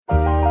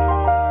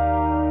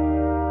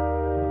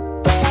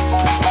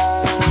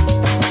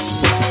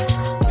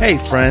Hey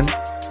friend,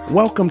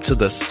 welcome to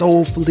the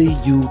Soulfully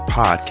You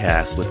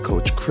podcast with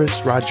Coach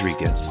Chris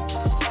Rodriguez.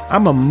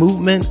 I'm a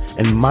movement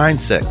and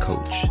mindset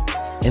coach,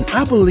 and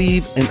I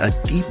believe in a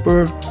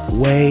deeper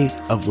way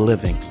of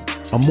living,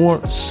 a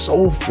more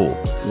soulful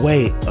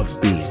way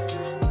of being.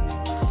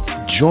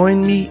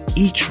 Join me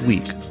each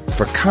week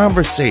for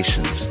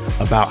conversations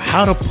about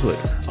how to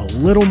put a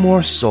little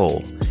more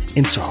soul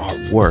into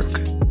our work,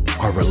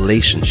 our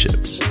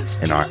relationships,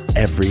 and our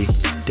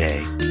everyday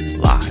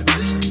lives.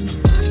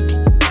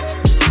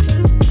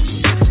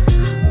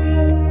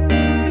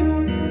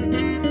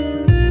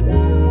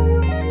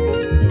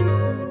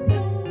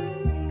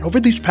 Over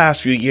these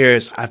past few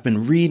years, I've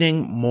been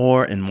reading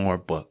more and more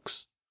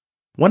books.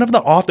 One of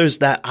the authors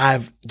that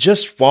I've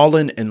just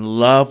fallen in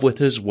love with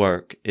his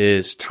work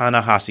is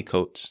Ta-Nehisi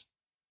Coates.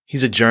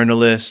 He's a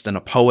journalist and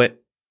a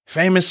poet,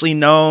 famously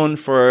known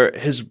for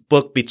his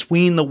book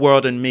Between the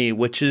World and Me,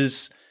 which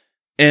is,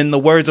 in the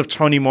words of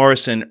Toni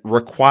Morrison,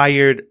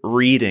 required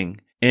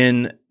reading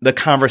in the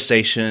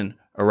conversation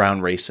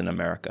around race in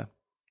America.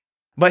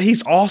 But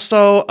he's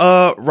also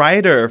a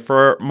writer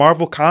for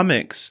Marvel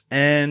Comics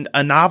and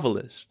a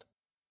novelist.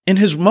 In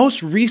his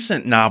most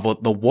recent novel,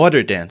 The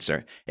Water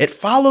Dancer, it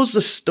follows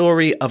the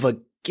story of a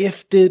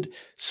gifted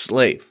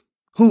slave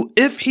who,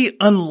 if he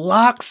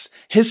unlocks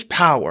his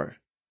power,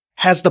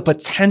 has the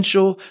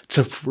potential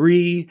to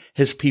free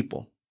his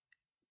people.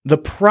 The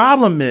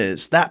problem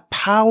is that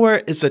power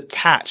is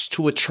attached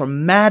to a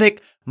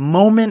traumatic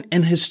moment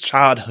in his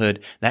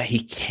childhood that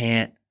he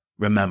can't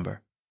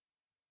remember.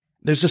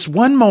 There's this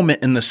one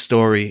moment in the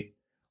story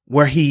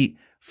where he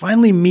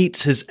finally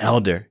meets his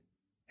elder,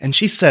 and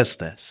she says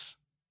this: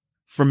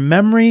 "For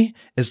memory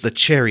is the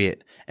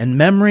chariot, and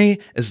memory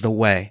is the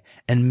way,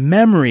 and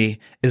memory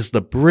is the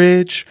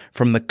bridge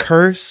from the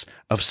curse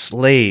of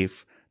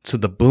slave to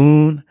the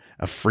boon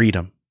of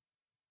freedom.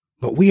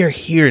 But we are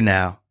here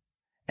now,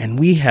 and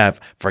we have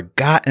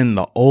forgotten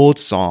the old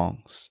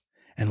songs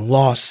and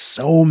lost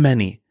so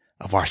many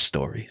of our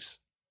stories."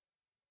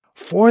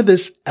 For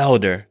this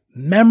elder,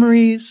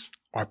 memories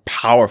are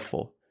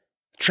powerful,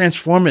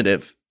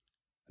 transformative.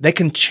 They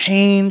can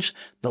change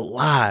the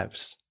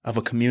lives of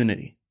a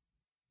community.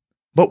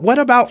 But what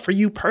about for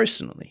you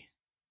personally?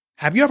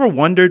 Have you ever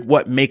wondered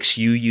what makes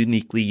you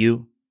uniquely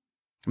you?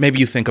 Maybe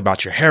you think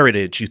about your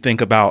heritage, you think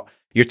about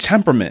your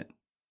temperament,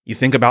 you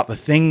think about the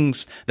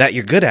things that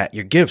you're good at,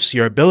 your gifts,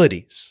 your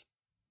abilities.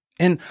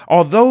 And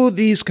although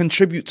these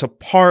contribute to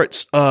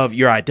parts of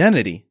your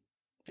identity,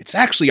 it's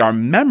actually our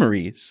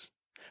memories,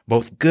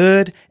 both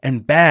good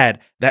and bad,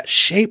 that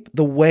shape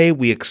the way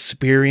we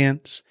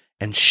experience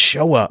and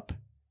show up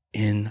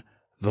in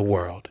the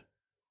world.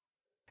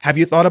 Have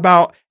you thought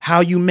about how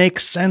you make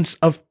sense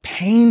of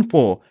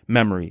painful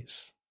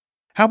memories?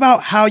 How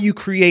about how you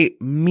create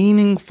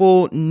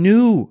meaningful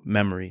new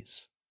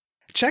memories?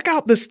 Check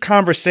out this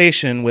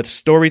conversation with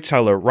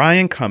storyteller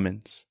Ryan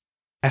Cummins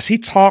as he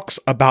talks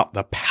about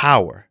the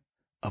power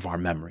of our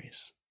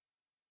memories.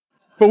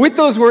 But with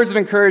those words of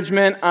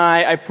encouragement,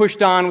 I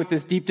pushed on with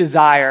this deep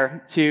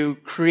desire to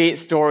create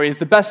stories,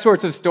 the best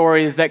sorts of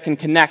stories that can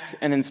connect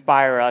and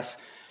inspire us.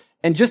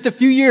 And just a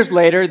few years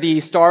later,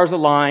 the stars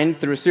aligned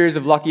through a series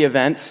of lucky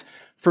events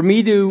for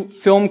me to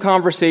film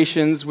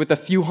conversations with a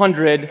few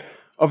hundred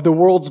of the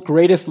world's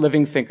greatest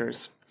living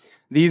thinkers.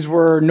 These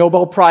were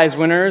Nobel Prize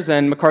winners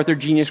and MacArthur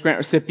Genius Grant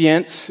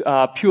recipients,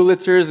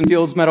 Pulitzers and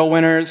Fields Medal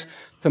winners,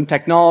 some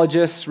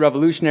technologists,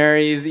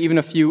 revolutionaries, even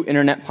a few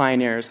internet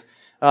pioneers.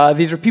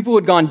 These are people who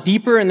had gone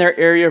deeper in their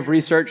area of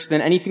research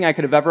than anything I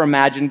could have ever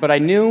imagined, but I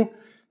knew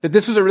that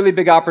this was a really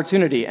big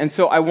opportunity. And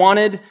so I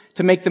wanted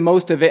to make the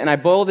most of it, and I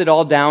boiled it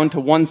all down to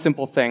one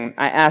simple thing.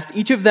 I asked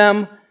each of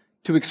them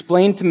to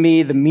explain to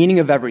me the meaning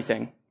of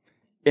everything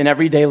in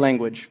everyday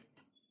language.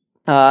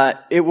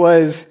 It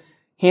was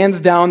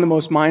hands down the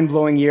most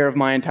mind-blowing year of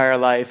my entire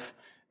life,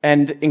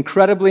 and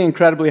incredibly,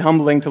 incredibly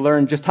humbling to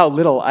learn just how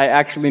little I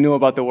actually knew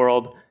about the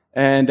world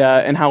and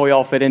how we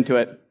all fit into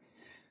it.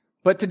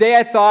 But today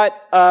I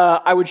thought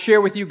I would share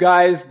with you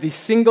guys the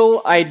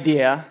single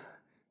idea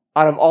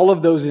out of all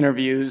of those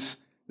interviews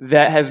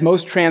that has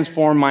most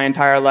transformed my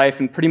entire life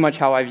and pretty much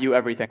how I view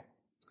everything.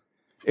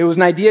 It was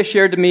an idea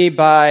shared to me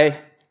by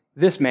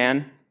this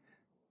man,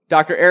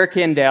 Dr. Eric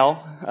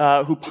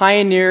Kandel, who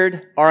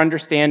pioneered our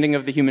understanding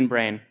of the human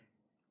brain.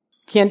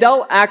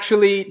 Kandel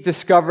actually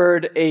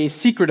discovered a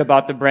secret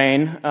about the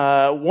brain,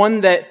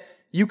 one that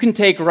you can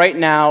take right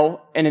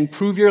now and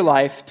improve your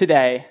life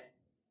today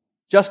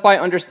just by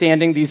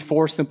understanding these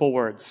 4 simple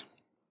words.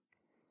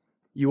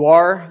 You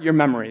are your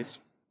memories.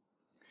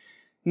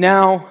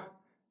 Now,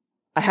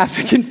 I have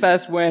to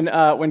confess, when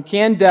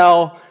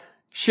Kandel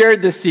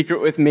shared this secret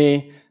with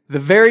me, the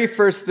very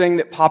first thing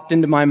that popped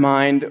into my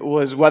mind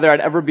was whether I'd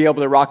ever be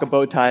able to rock a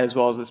bow tie as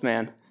well as this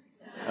man.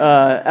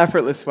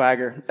 Effortless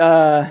swagger.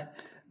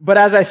 But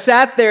as I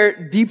sat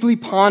there deeply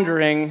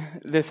pondering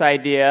this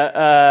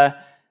idea,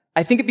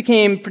 I think it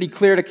became pretty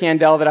clear to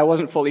Kandel that I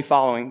wasn't fully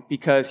following,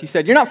 because he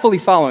said, "You're not fully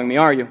following me,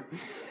 are you?"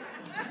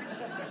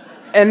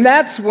 And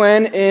that's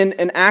when, in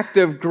an act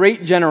of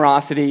great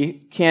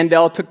generosity,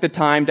 Candell took the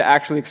time to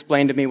actually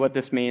explain to me what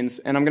this means.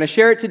 And I'm going to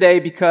share it today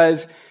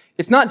because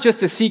it's not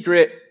just a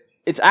secret,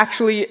 it's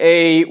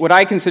actually what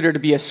I consider to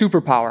be a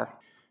superpower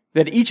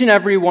that each and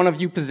every one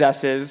of you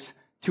possesses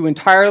to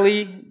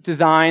entirely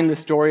design the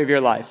story of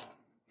your life.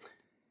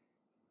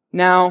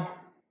 Now,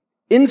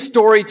 in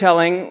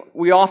storytelling,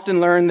 we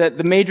often learn that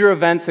the major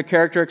events a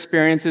character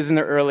experiences in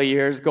their early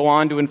years go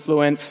on to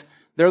influence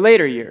their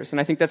later years. And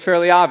I think that's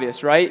fairly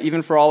obvious, right?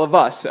 Even for all of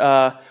us.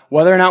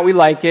 Whether or not we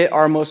like it,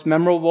 our most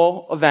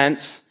memorable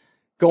events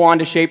go on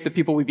to shape the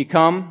people we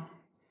become,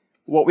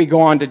 what we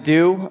go on to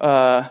do,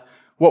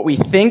 what we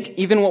think,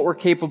 even what we're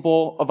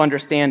capable of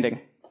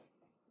understanding.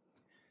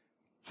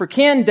 For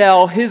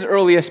Candell, his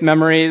earliest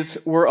memories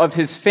were of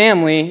his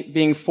family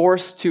being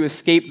forced to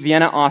escape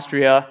Vienna,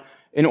 Austria,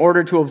 in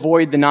order to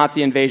avoid the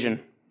Nazi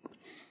invasion.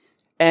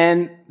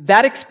 And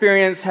that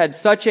experience had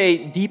such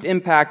a deep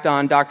impact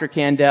on Dr.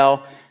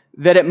 Candell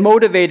that it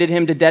motivated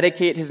him to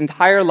dedicate his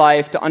entire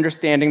life to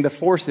understanding the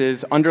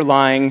forces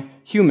underlying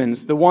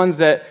humans, the ones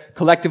that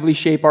collectively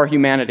shape our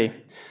humanity.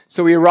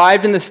 So he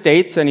arrived in the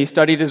States and he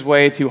studied his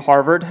way to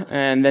Harvard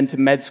and then to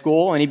med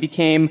school, and he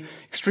became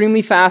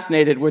extremely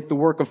fascinated with the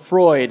work of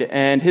Freud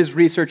and his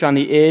research on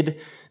the id,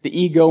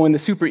 the ego, and the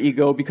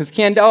superego, because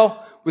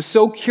Candell was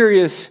so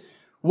curious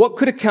what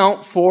could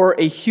account for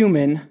a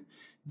human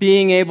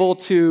being able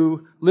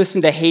to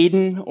listen to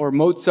Haydn or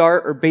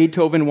Mozart or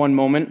Beethoven one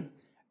moment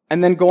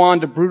and then go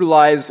on to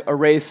brutalize a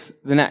race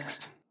the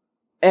next.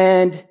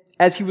 And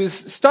as he was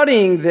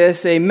studying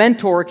this, a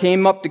mentor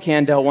came up to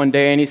Candell one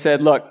day and he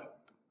said, look,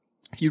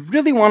 if you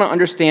really want to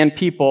understand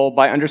people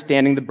by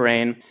understanding the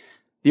brain,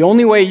 the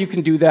only way you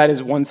can do that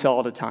is one cell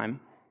at a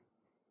time.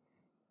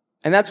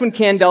 And that's when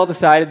Candell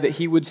decided that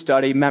he would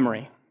study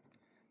memory,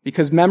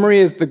 because memory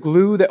is the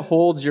glue that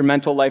holds your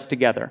mental life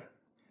together.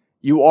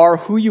 You are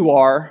who you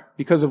are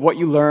because of what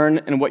you learn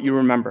and what you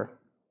remember.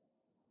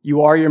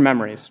 You are your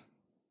memories.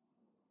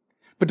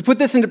 But to put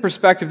this into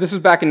perspective, this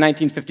was back in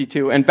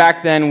 1952, and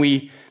back then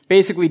we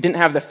basically didn't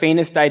have the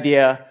faintest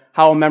idea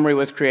how a memory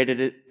was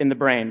created in the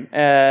brain.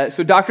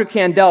 So Dr.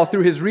 Candell,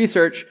 through his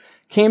research,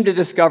 came to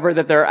discover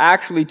that there are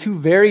actually two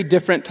very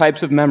different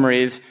types of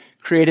memories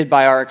created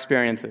by our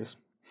experiences.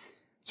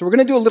 So we're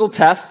going to do a little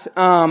test.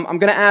 I'm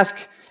going to ask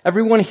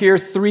everyone here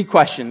 3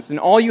 questions, and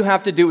all you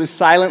have to do is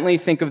silently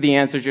think of the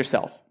answers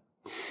yourself.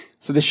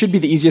 So this should be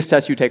the easiest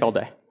test you take all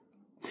day.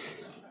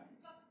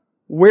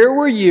 Where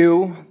were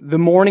you the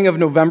morning of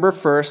November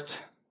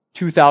 1st,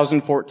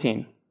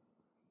 2014?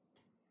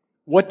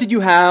 What did you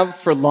have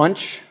for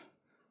lunch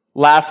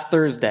last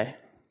Thursday?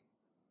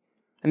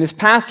 And this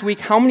past week,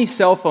 how many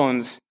cell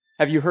phones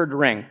have you heard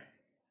ring?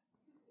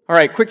 All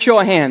right, quick show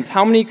of hands.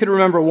 How many could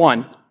remember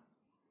 1?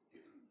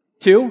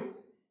 2?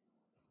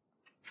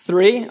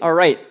 3? All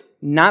right,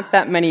 not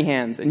that many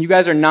hands. And you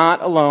guys are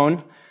not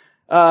alone.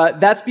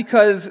 That's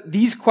because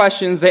these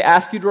questions, they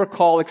ask you to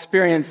recall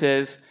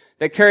experiences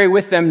that carry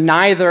with them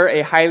neither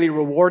a highly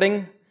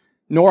rewarding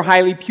nor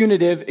highly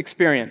punitive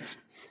experience.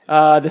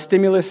 The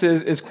stimulus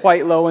is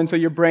quite low, and so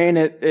your brain,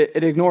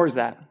 it ignores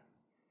that.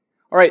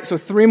 All right, so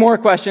 3 more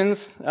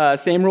questions.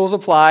 Same rules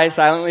apply,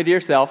 silently to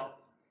yourself.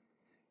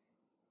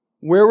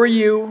 Where were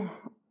you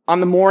on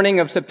the morning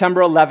of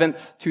September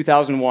 11th,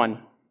 2001?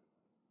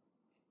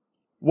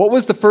 What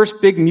was the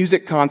first big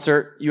music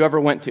concert you ever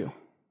went to?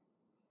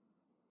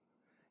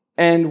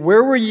 And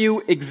where were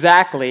you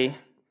exactly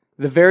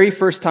the very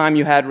first time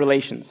you had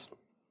relations?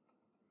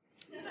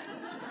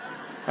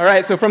 All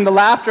right, so from the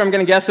laughter, I'm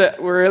going to guess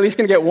that we're at least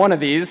going to get one of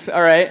these.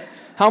 All right.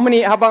 How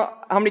many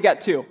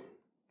got 2?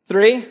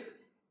 3?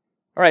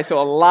 All right,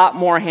 so a lot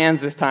more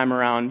hands this time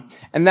around.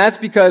 And that's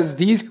because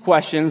these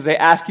questions, they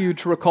ask you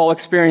to recall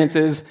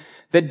experiences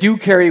that do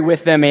carry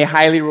with them a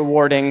highly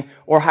rewarding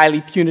or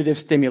highly punitive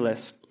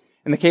stimulus.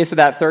 In the case of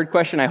that third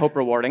question, I hope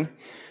rewarding.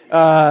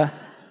 But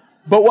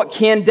what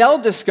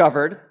Candell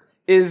discovered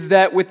is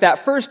that with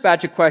that first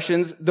batch of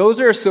questions, those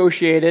are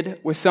associated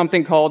with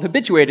something called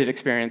habituated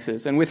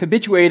experiences. And with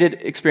habituated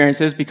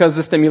experiences, because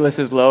the stimulus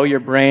is low, your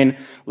brain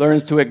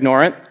learns to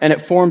ignore it, and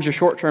it forms your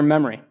short-term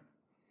memory.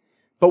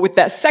 But with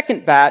that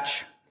second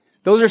batch,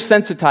 those are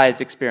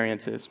sensitized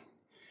experiences.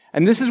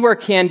 And this is where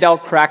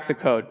Candell cracked the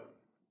code.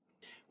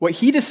 What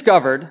he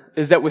discovered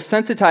is that with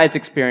sensitized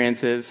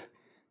experiences,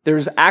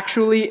 there's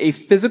actually a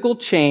physical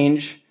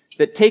change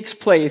that takes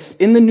place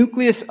in the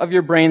nucleus of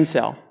your brain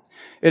cell.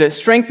 It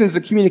strengthens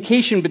the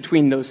communication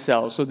between those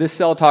cells. So this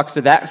cell talks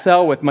to that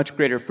cell with much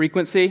greater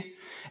frequency.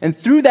 And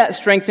through that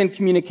strengthened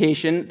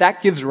communication,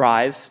 that gives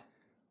rise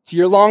to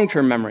your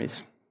long-term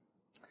memories.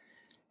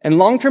 And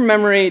long-term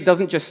memory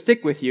doesn't just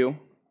stick with you,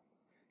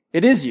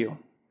 it is you.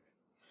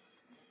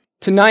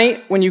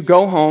 Tonight, when you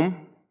go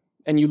home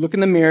and you look in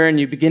the mirror and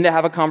you begin to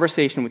have a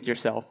conversation with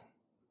yourself,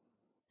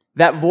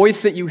 that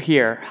voice that you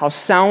hear, how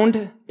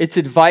sound its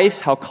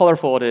advice, how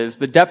colorful it is,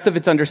 the depth of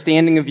its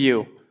understanding of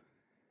you,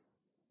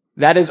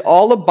 that is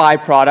all a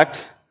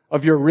byproduct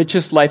of your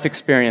richest life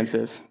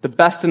experiences, the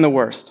best and the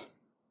worst.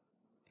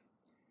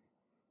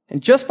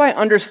 And just by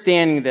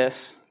understanding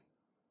this,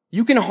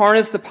 You can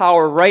harness the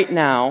power right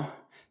now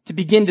to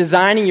begin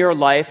designing your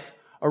life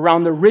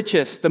around the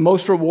richest, the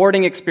most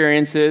rewarding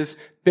experiences,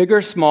 big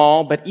or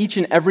small, but each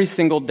and every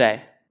single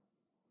day.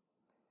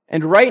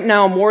 And right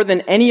now, more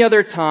than any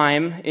other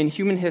time in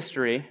human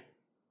history,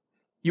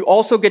 you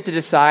also get to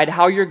decide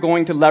how you're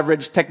going to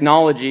leverage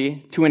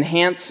technology to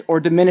enhance or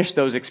diminish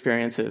those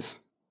experiences.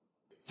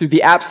 Through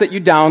the apps that you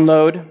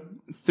download,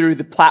 through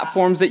the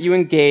platforms that you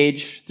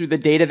engage, through the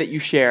data that you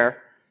share,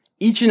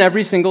 each and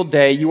every single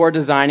day you are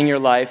designing your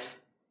life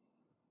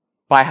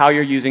by how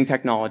you're using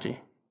technology.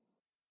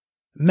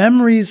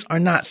 Memories are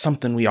not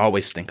something we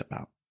always think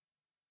about.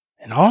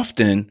 And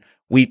often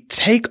we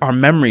take our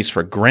memories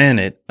for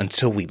granted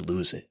until we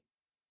lose it.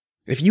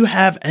 If you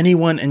have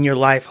anyone in your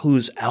life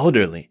who's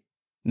elderly,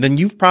 then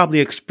you've probably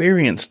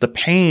experienced the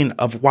pain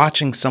of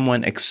watching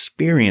someone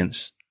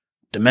experience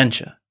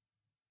dementia.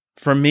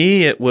 For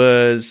me, it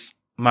was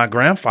my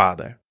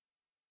grandfather.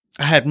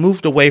 I had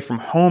moved away from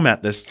home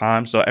at this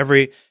time, so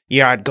every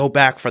year I'd go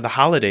back for the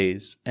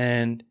holidays,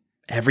 and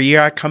every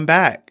year I'd come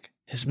back,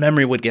 his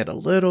memory would get a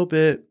little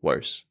bit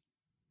worse.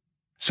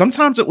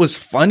 Sometimes it was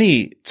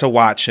funny to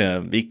watch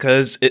him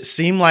because it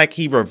seemed like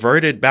he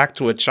reverted back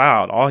to a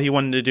child. All he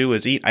wanted to do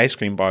was eat ice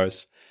cream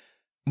bars.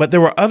 But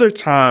there were other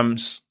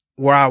times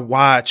where I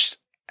watched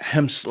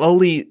him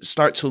slowly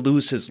start to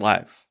lose his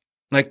life.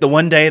 Like the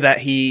one day that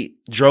he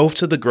drove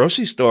to the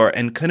grocery store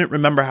and couldn't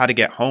remember how to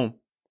get home.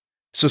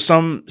 So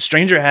some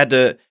stranger had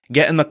to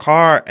get in the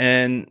car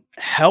and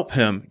help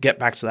him get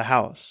back to the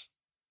house.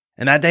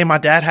 And that day, my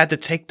dad had to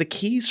take the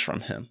keys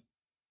from him.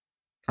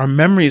 Our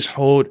memories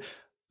hold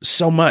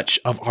so much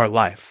of our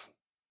life.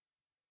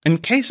 In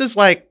cases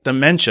like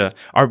dementia,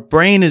 our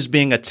brain is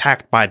being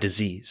attacked by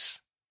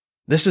disease.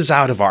 This is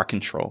out of our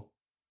control.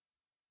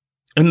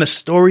 In the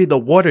story, The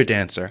Water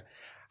Dancer,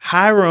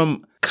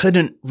 Hiram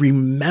couldn't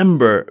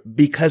remember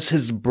because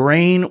his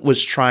brain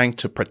was trying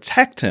to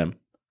protect him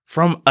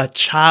from a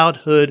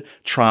childhood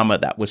trauma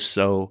that was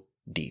so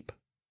deep.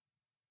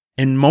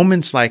 In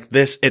moments like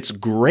this, it's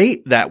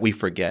great that we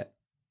forget.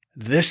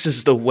 This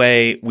is the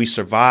way we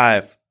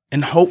survive.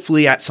 And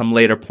hopefully at some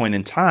later point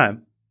in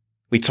time,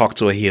 we talk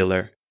to a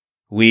healer.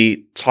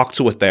 We talk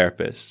to a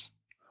therapist.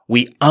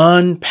 We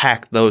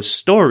unpack those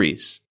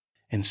stories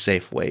in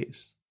safe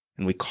ways.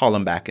 And we call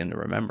them back into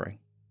remembering.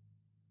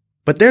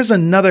 But there's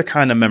another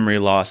kind of memory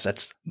loss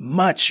that's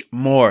much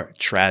more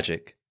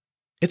tragic.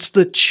 It's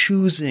the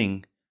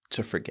choosing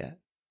to forget.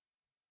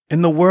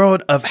 In the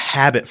world of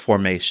habit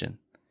formation,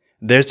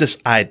 there's this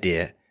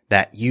idea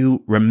that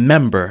you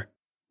remember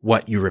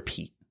what you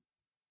repeat.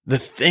 The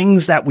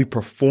things that we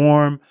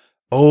perform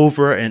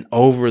over and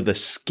over, the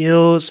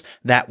skills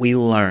that we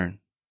learn,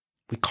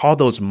 we call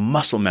those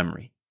muscle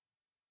memory.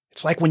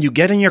 It's like when you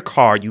get in your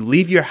car, you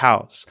leave your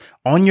house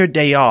on your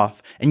day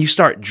off and you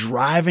start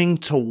driving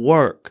to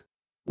work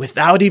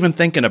without even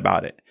thinking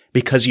about it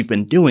because you've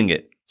been doing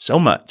it so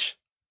much,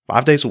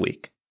 5 days a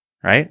week,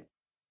 right?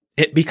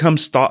 It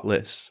becomes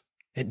thoughtless.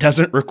 It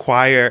doesn't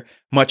require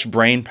much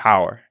brain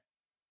power.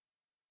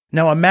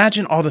 Now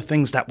imagine all the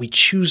things that we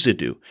choose to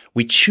do,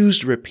 we choose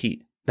to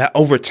repeat, that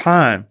over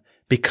time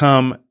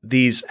become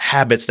these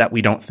habits that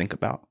we don't think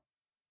about.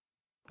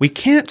 We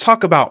can't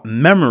talk about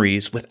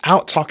memories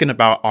without talking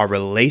about our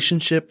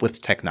relationship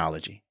with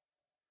technology.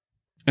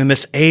 In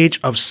this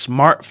age of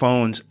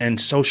smartphones and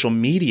social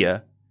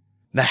media,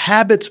 the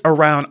habits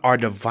around our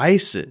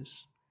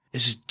devices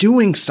is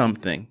doing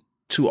something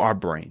to our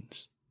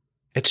brains.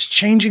 It's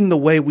changing the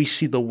way we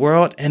see the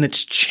world, and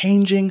it's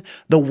changing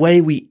the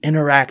way we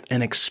interact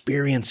and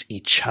experience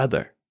each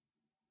other.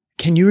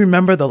 Can you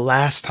remember the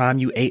last time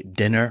you ate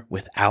dinner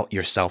without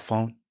your cell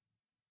phone?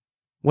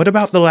 What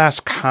about the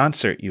last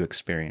concert you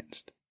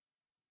experienced?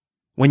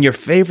 When your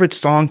favorite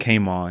song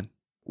came on,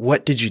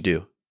 what did you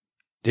do?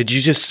 Did you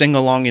just sing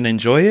along and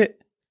enjoy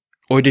it?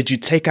 Or did you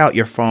take out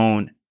your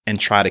phone and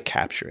try to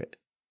capture it?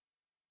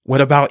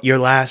 What about your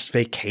last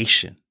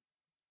vacation?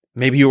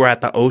 Maybe you were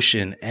at the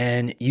ocean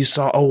and you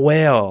saw a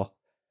whale.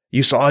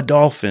 You saw a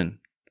dolphin.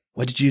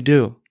 What did you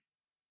do?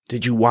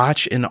 Did you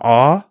watch in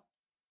awe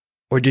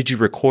or did you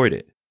record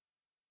it?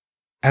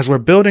 As we're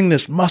building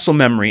this muscle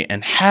memory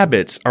and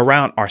habits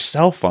around our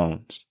cell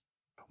phones,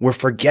 we're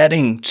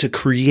forgetting to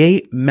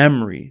create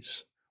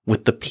memories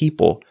with the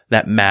people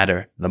that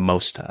matter the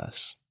most to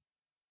us.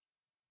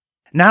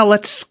 Now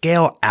let's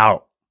scale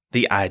out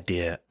the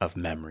idea of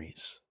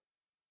memories.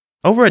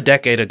 Over a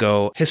decade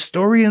ago,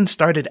 historians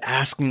started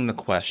asking the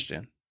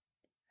question,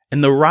 in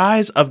the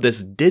rise of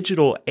this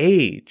digital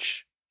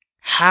age,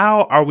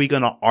 how are we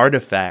going to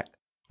artifact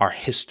our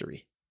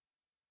history?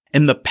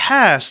 In the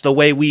past, the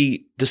way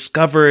we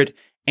discovered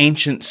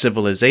ancient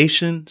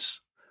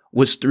civilizations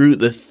was through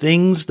the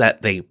things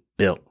that they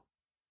built.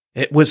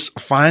 It was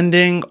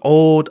finding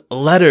old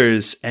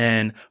letters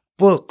and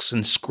books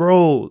and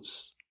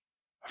scrolls,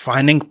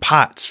 finding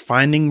pots,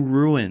 finding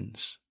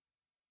ruins.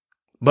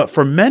 But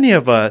for many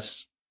of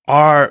us,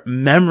 our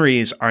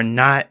memories are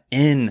not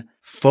in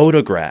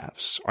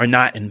photographs, are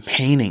not in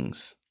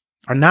paintings,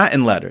 are not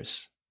in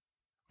letters.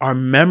 Our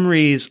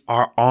memories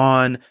are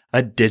on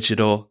a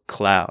digital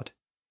cloud.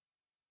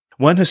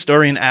 One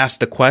historian asked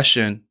the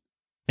question,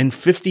 in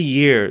 50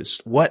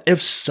 years, what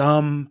if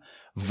some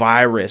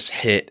virus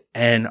hit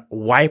and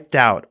wiped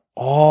out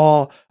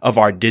all of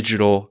our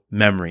digital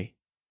memory?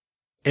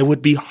 It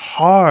would be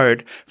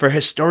hard for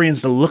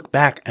historians to look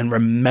back and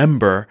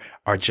remember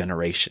our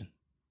generation.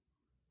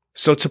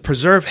 So to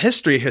preserve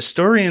history,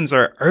 historians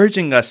are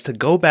urging us to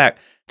go back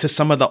to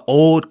some of the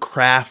old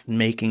craft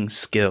making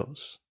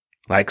skills,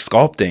 like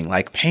sculpting,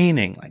 like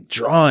painting, like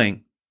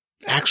drawing,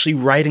 actually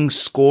writing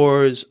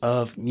scores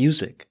of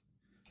music,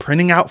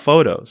 printing out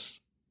photos.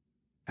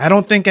 I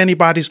don't think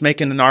anybody's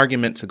making an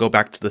argument to go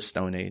back to the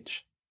Stone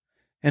Age.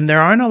 And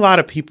there aren't a lot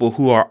of people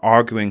who are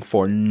arguing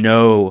for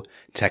no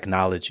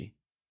technology.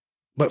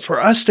 But for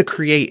us to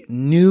create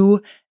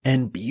new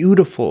and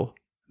beautiful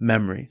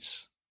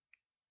memories,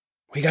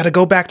 we got to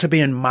go back to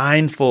being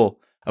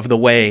mindful of the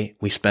way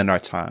we spend our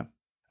time,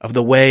 of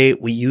the way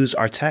we use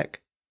our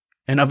tech,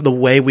 and of the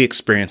way we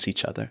experience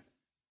each other.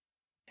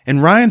 In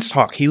Ryan's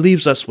talk, he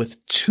leaves us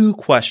with 2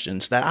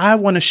 questions that I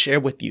want to share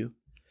with you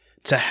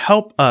to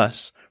help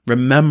us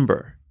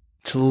remember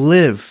to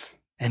live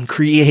and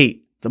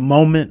create the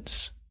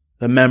moments,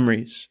 the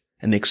memories,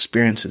 and the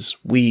experiences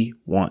we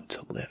want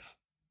to live.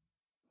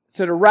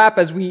 So to wrap,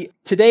 as we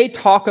today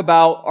talk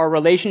about our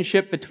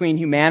relationship between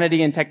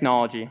humanity and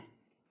technology,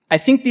 I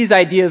think these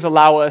ideas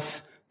allow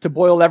us to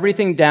boil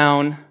everything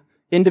down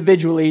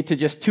individually to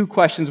just 2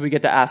 questions we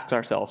get to ask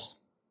ourselves.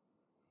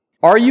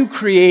 Are you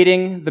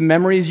creating the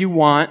memories you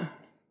want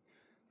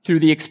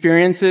through the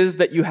experiences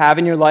that you have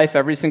in your life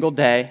every single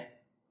day?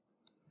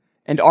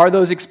 And are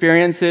those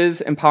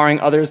experiences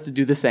empowering others to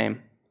do the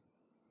same?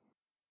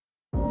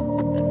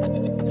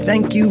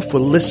 Thank you for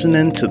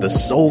listening to the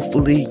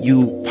Soulfully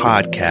You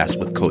podcast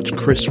with Coach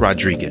Chris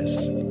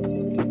Rodriguez.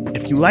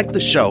 If you like the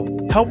show,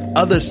 help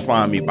others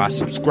find me by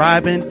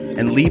subscribing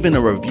and leaving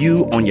a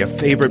review on your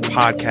favorite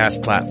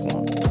podcast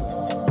platform.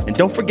 And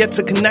don't forget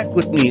to connect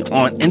with me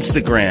on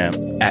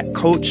Instagram at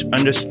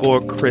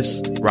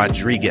Coach_Chris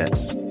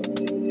Rodriguez.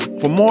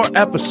 For more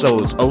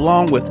episodes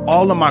along with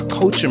all of my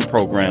coaching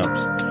programs,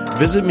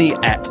 visit me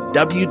at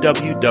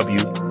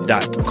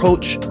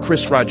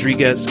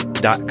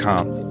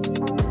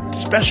www.coachchrisrodriguez.com.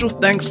 Special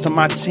thanks to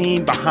my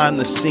team behind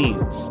the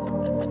scenes.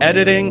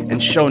 Editing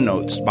and show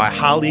notes by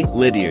Holly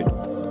Lydiard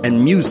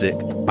and music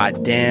by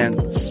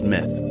Dan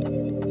Smith.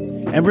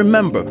 And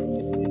remember,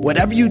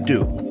 whatever you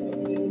do,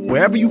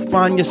 wherever you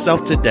find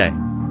yourself today,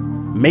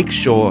 make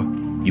sure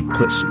you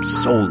put some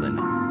soul in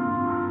it.